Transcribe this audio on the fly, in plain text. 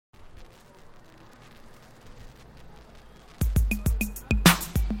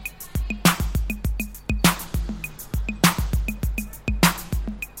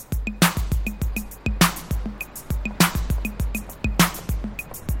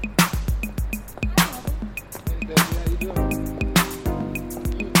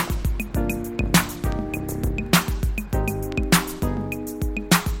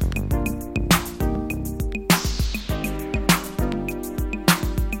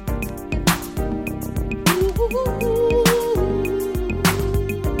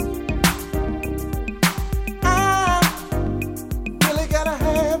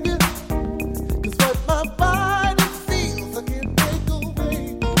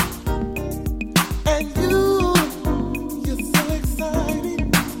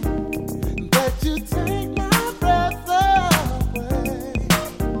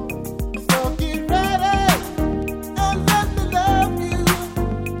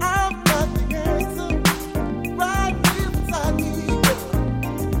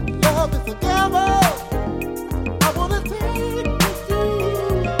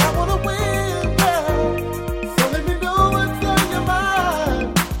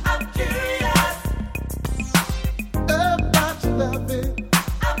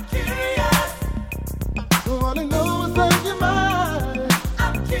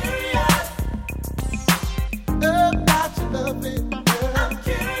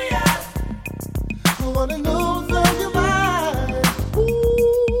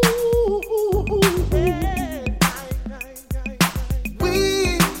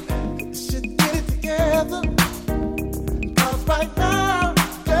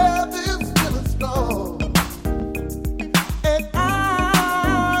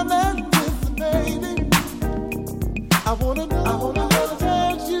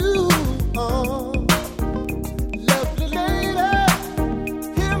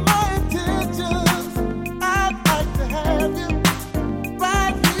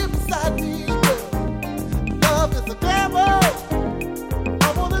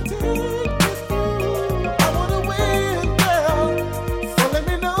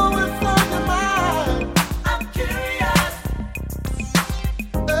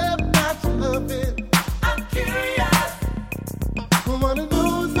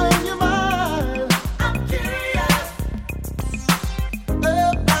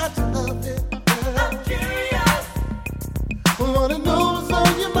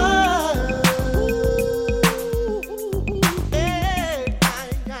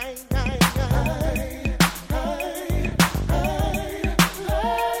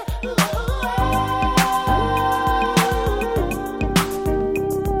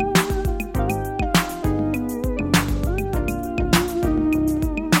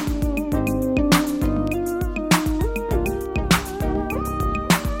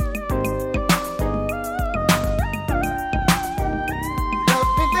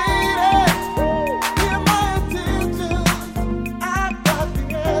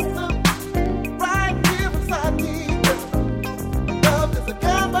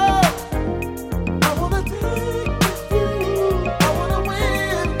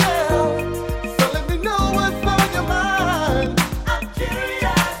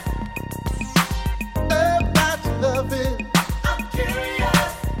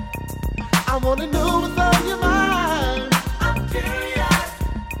I wanna know what's on your mind. I'm curious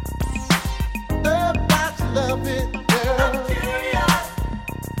about your loving, girl. I'm curious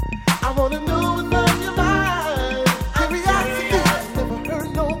I wanna know what's on your mind. I'm Curiosity curious. never hurt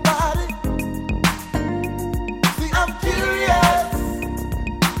nobody. See, I'm curious.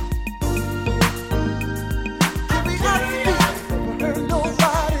 Curiosity never hurt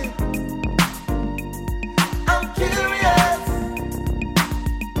nobody. I'm curious.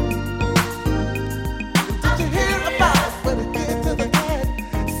 Did you hear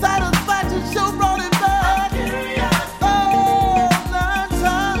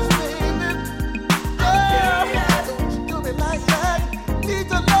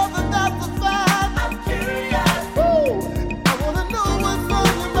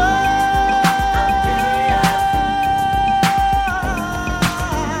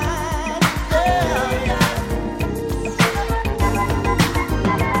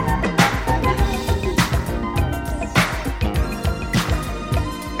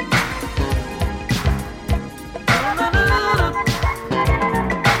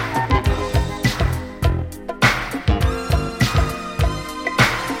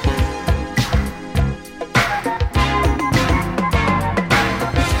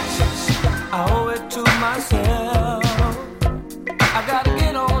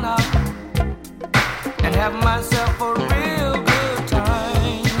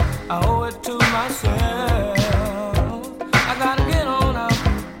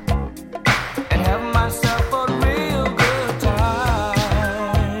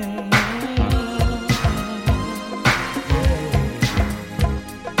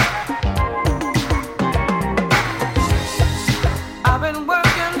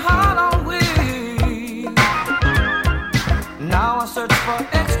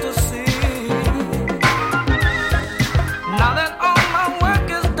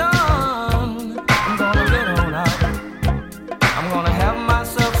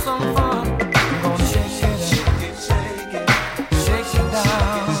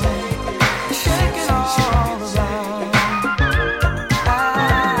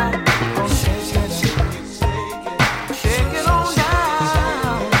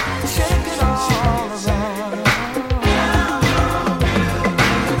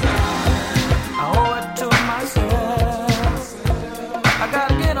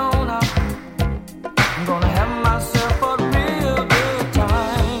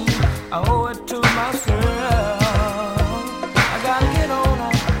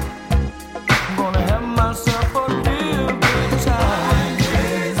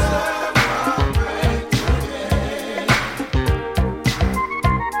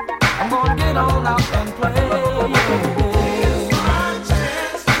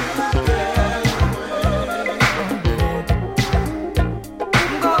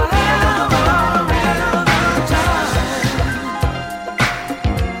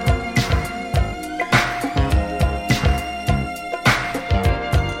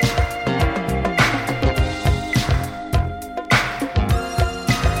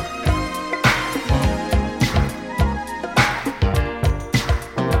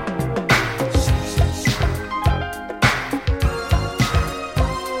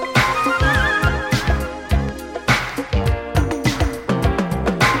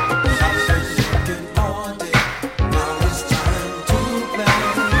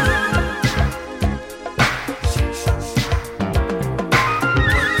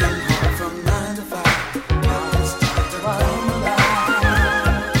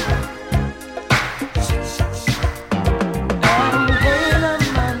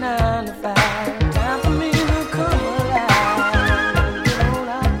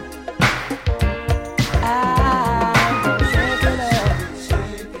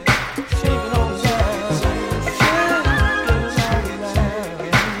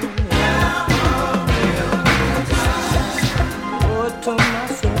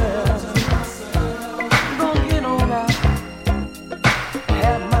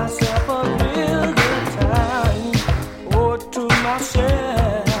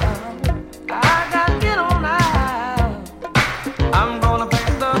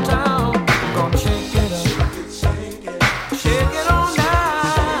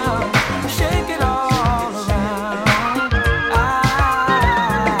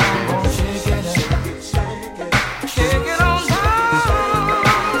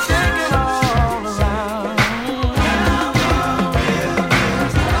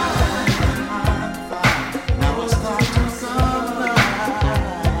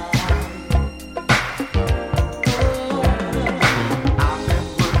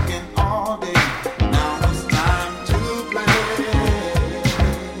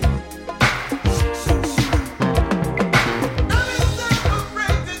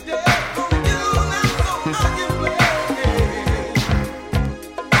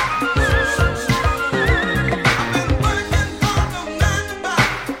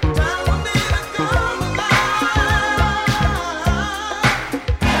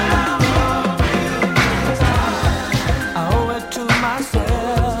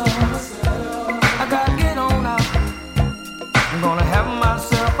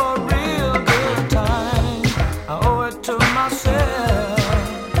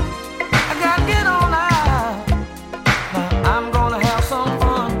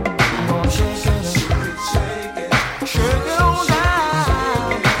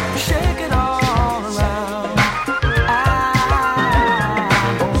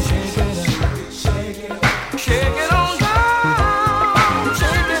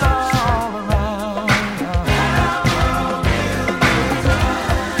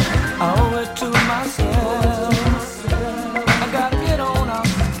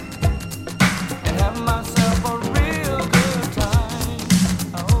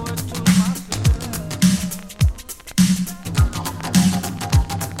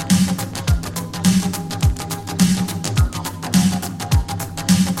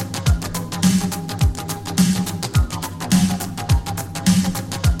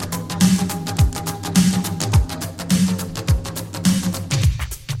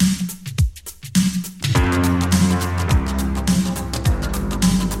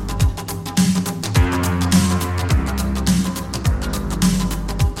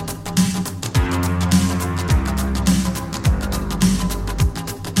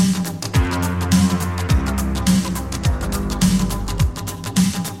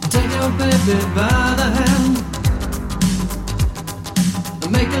baby by the hand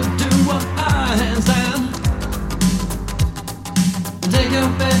and make her do a high handstand. Take your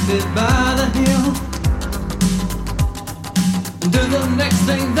baby by the heel and do the next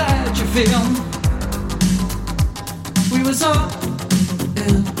thing that you feel. We were so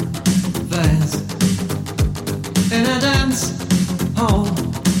in phase in a dance hall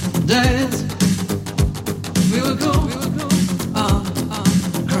days. We were cool,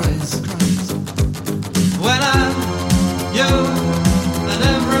 crazy. When I, you, and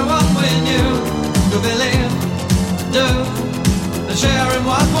everyone we knew could believe, do, and sharing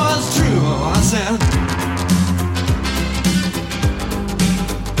what was true. Oh, I said.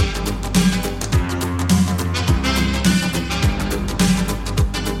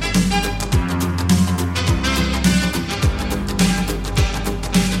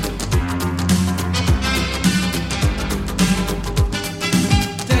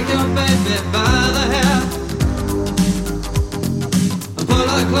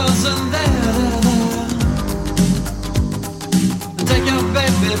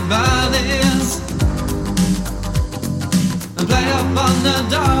 On the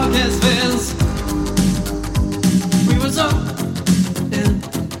darkest fears, we were so in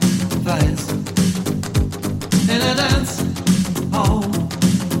phase in a dance hall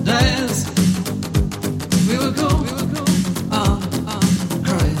days. We were cool,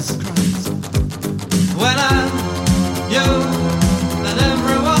 crazy. When I, you, and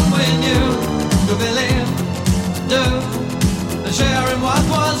everyone we knew could believe, do, and sharing what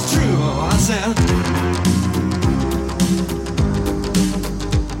was true. Oh, I said.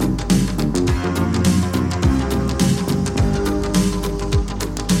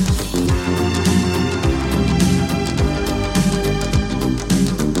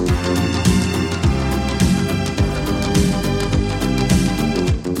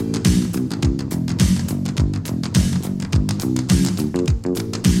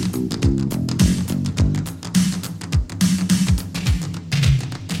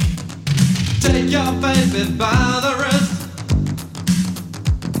 Take your baby by the wrist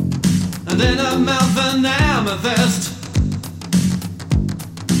and in her mouth an amethyst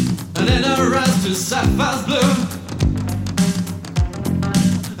and in her eyes two sapphires blue.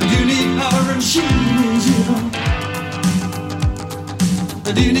 And you need her and she needs you.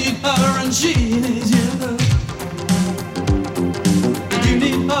 And you need her and she needs you. And you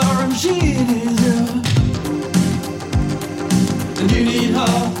need her and she needs you. And you need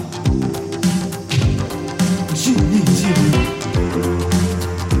her. She needs you.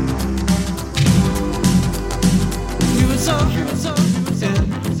 You were so in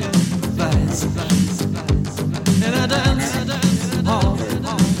phase in a dance hall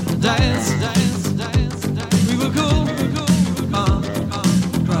dance. We were cool,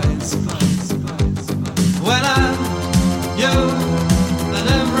 crazy. When I, you, and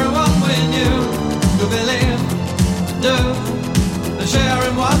everyone we knew could believe, do, and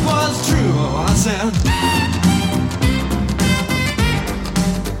sharing what was true. Oh, I said.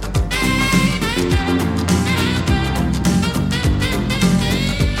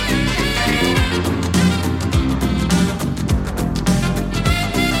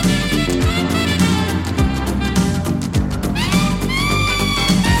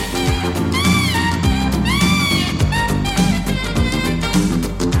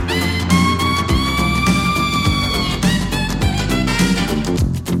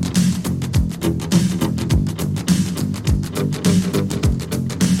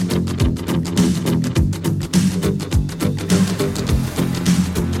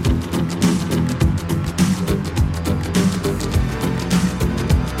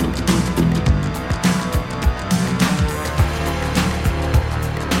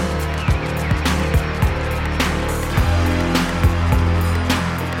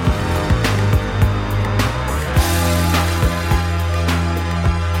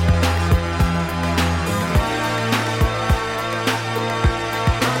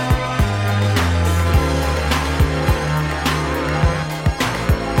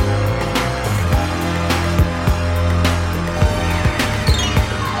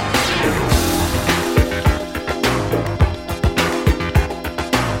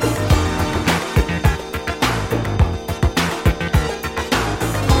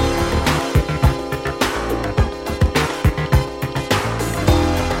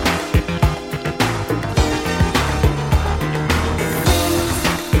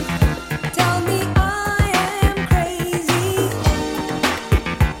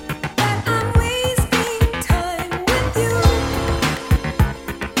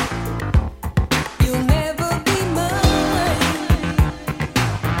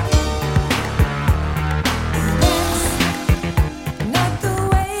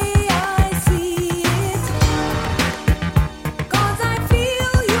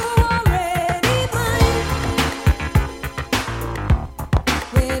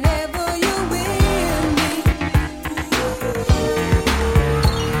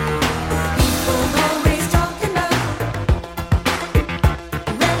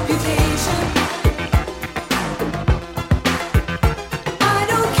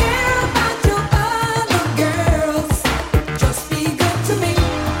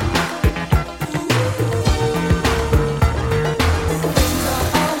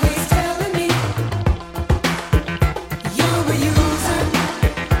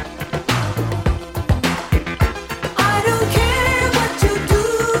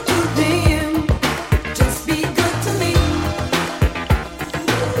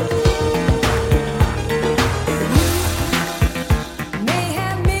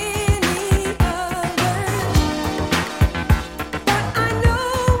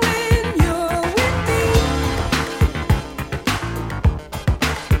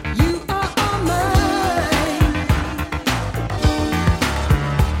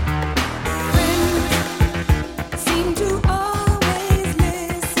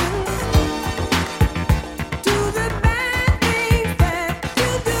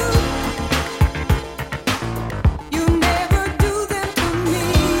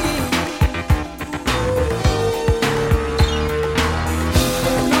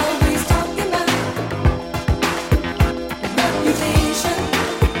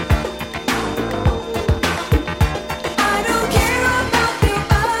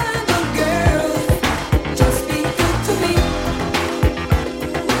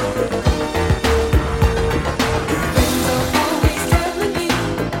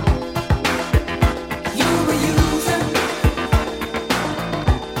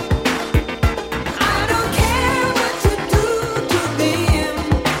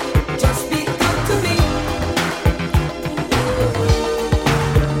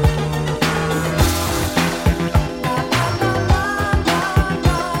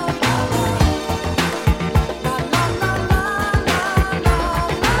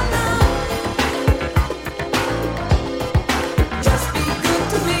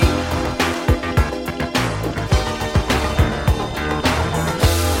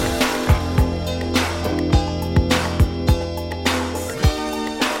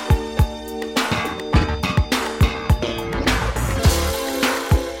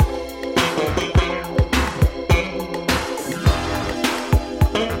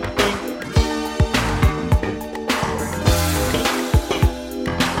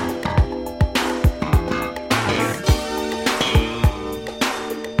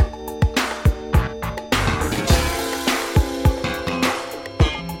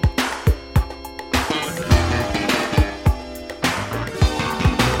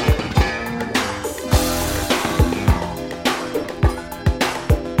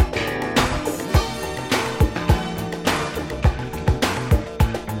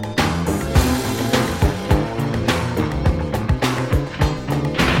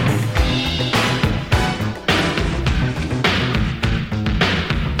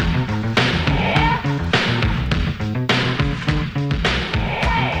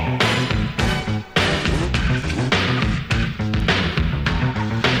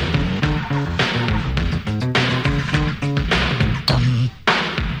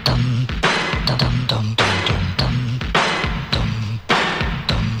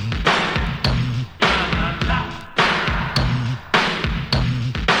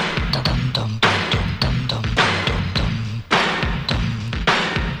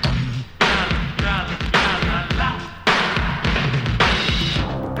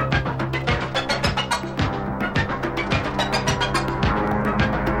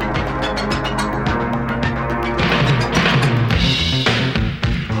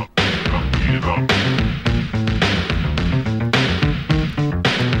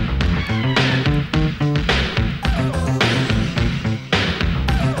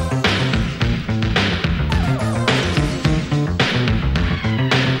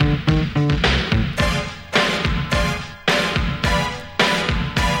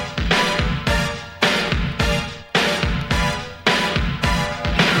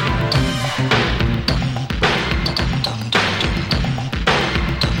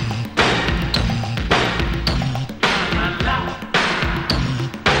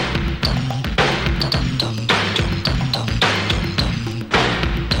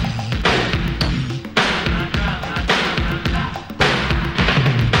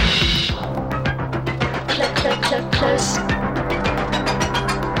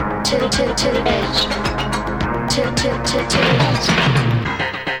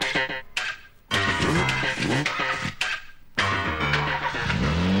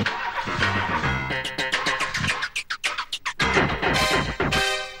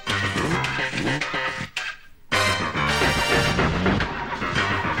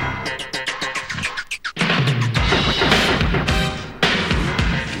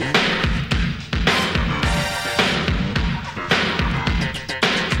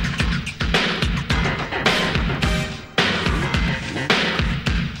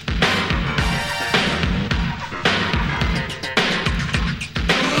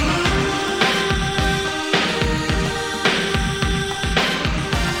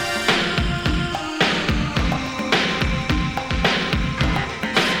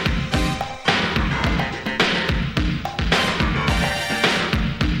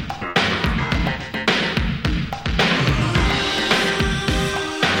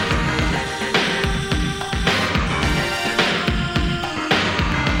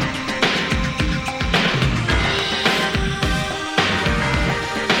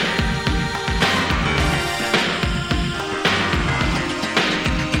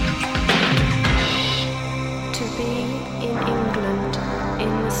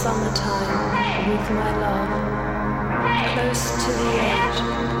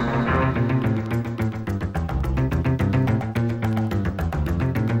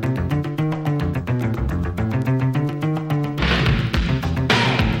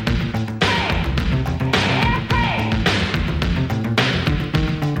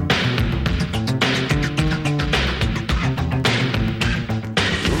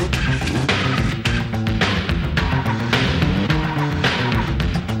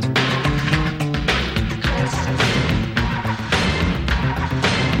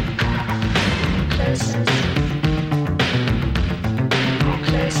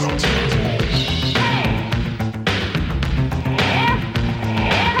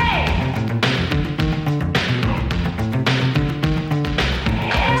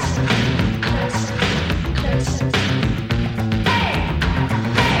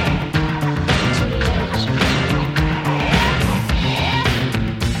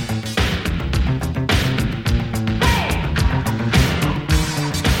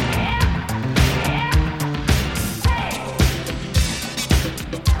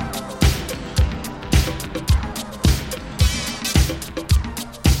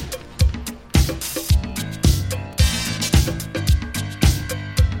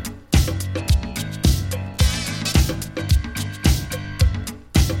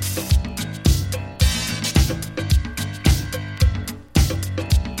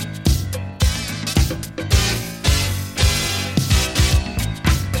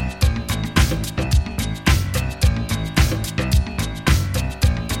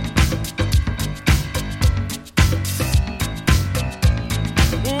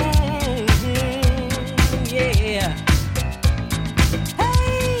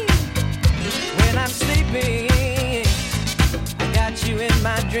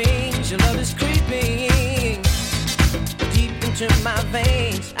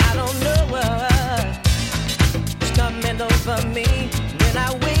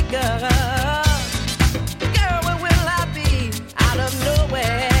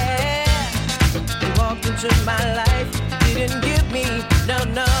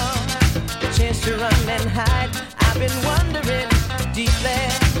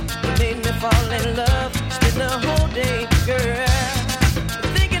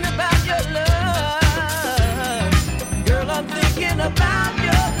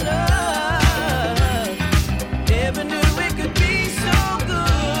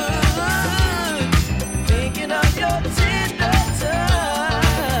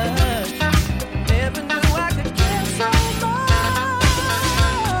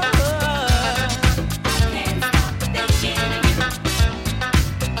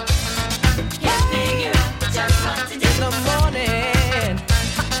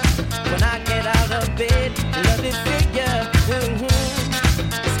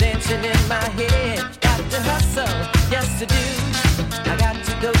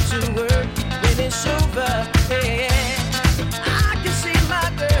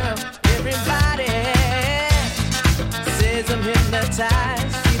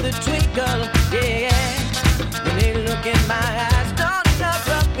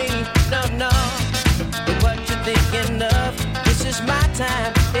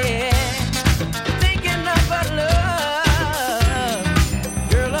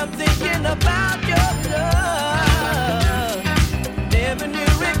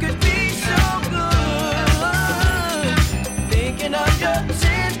 Thinking of your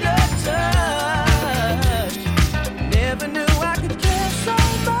tender touch.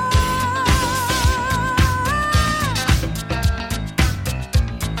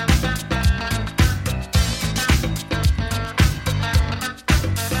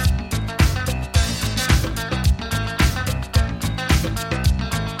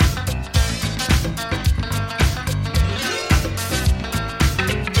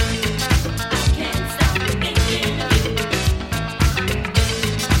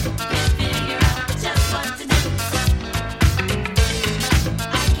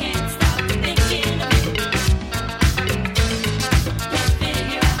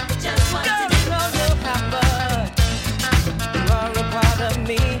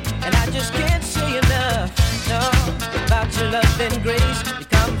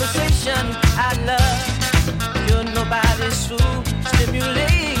 I love. You're nobody's fool.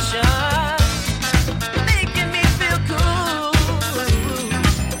 Stimulation, making me feel cool.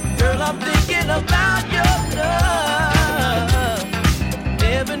 Girl, I'm thinking about your love.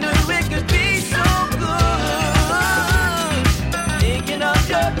 Never knew it could be so good. Thinking of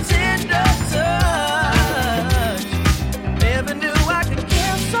your tender touch. Never knew I could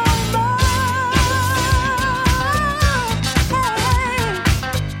care so much. Hey,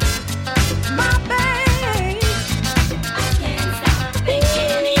 my babe. I can't stop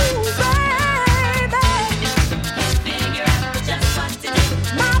thinking of you. Baby, Can't figure out just what to do.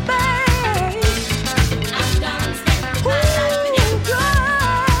 my babe. I'm gonna spend my life with you. Ooh,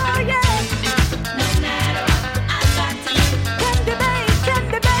 girl, yeah. No matter what, I've got to do. Candy baby,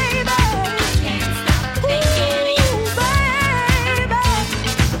 candy baby. Can't stop thinking of you. Ooh, baby,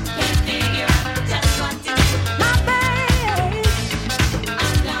 Can't figure out just what to do. my babe.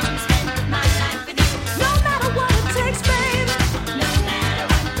 I'm gonna spend my life with you. No matter what it takes, baby. No matter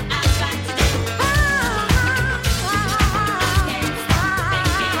what, I've got to do. Can't stop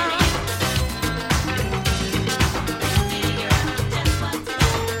thinking of you. Figure out just what to do.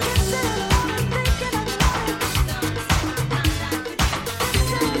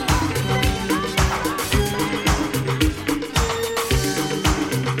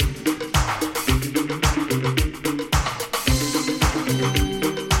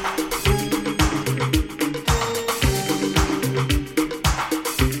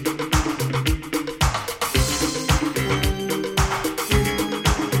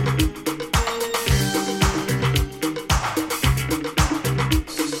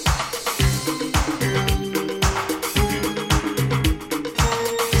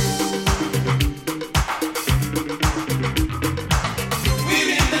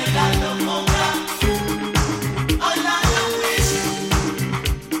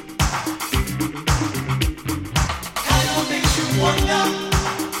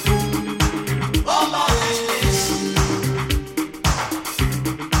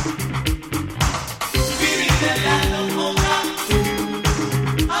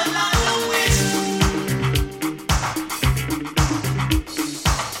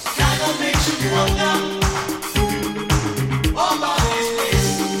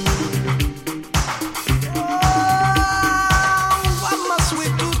 What must we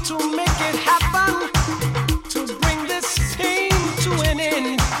do to make it happen? To bring this pain to an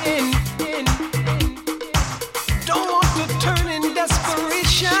end. Don't want to turn in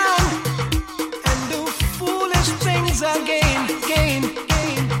desperation and do foolish things again.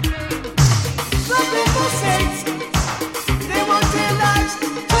 Some people say they want their lives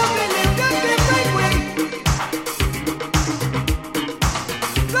to be lived a different way.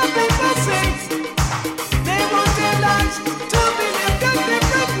 Some people say they want their lives to be lived a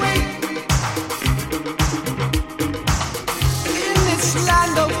different way. In this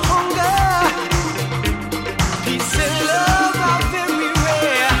land of hunger, peace and love are very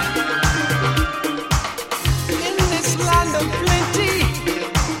rare. In this land of plenty,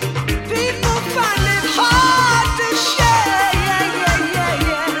 people find it hard to share.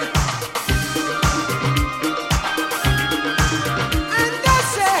 And I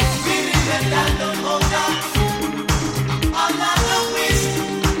say, we live in a land of hunger, a land of waste.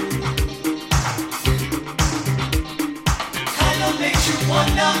 Kind of makes you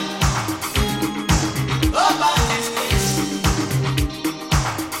wonder about this place.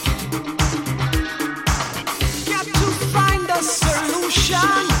 Got to find a solution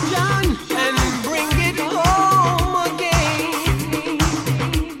and bring it home again.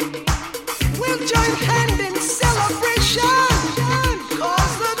 We'll join hand in celebration,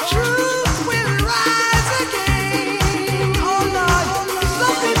 'cause the truth will rise again. Oh Lord,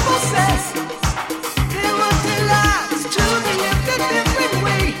 some people say they want their lives to be lived a different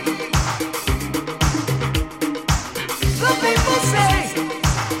way. Some people say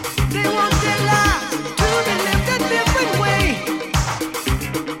they want their lives to be lived a different way.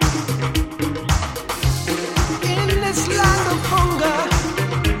 In this land of hunger,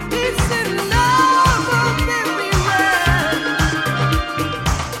 peace and love are very rare.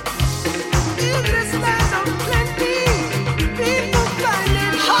 In this land of plenty, people find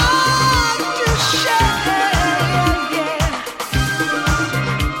it hard to share.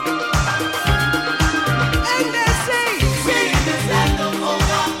 And they say, we in this land of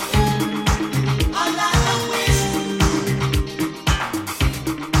hunger, a land of waste.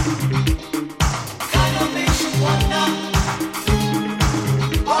 Kind of makes you wonder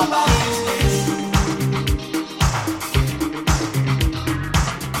about this place.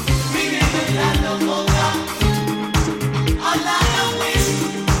 We in the land of hunger, a land of waste.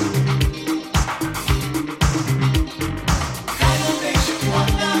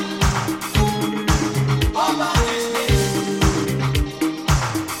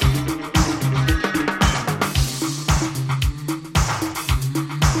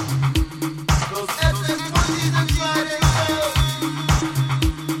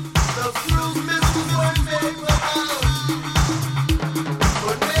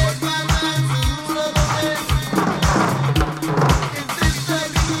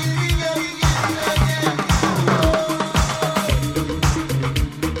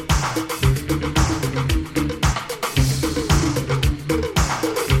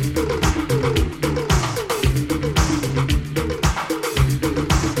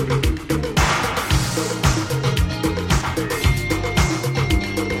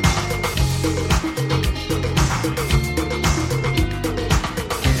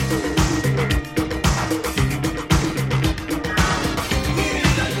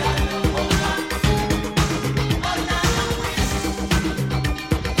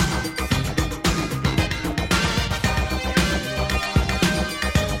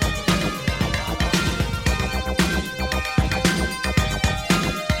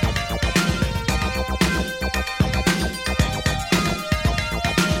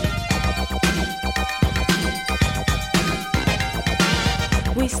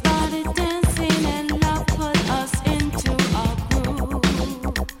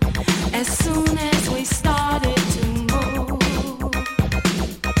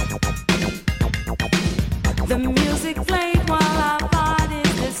 The music played while our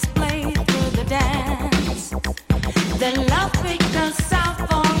bodies displayed through the dance. Then love picked us out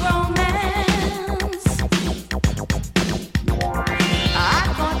for romance.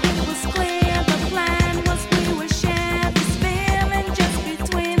 I thought it was clear the plan was we would share this feeling just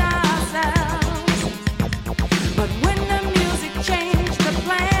between ourselves. But when the music changed, the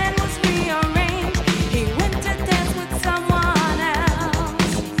plan was rearranged. He went to dance with someone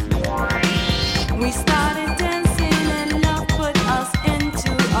else. We started dancing and love put us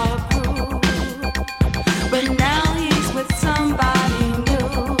into a groove. But now he's with somebody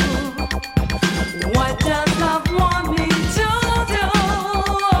new. What does love want me to do?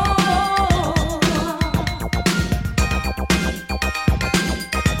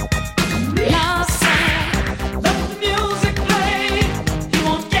 Love said, Let the music play. He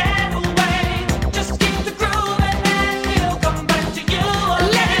won't get away. Just keep the groove and then he'll come back to you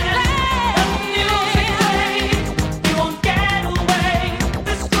again. Let the music play. He won't get away.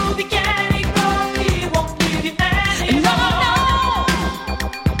 This groovy candy girl, he won't leave you anymore.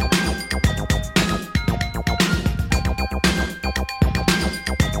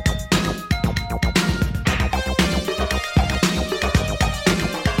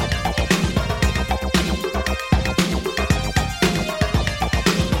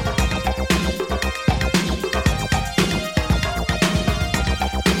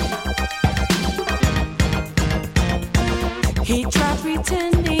 He tried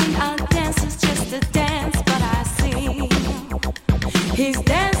pretending our dance is just a dance.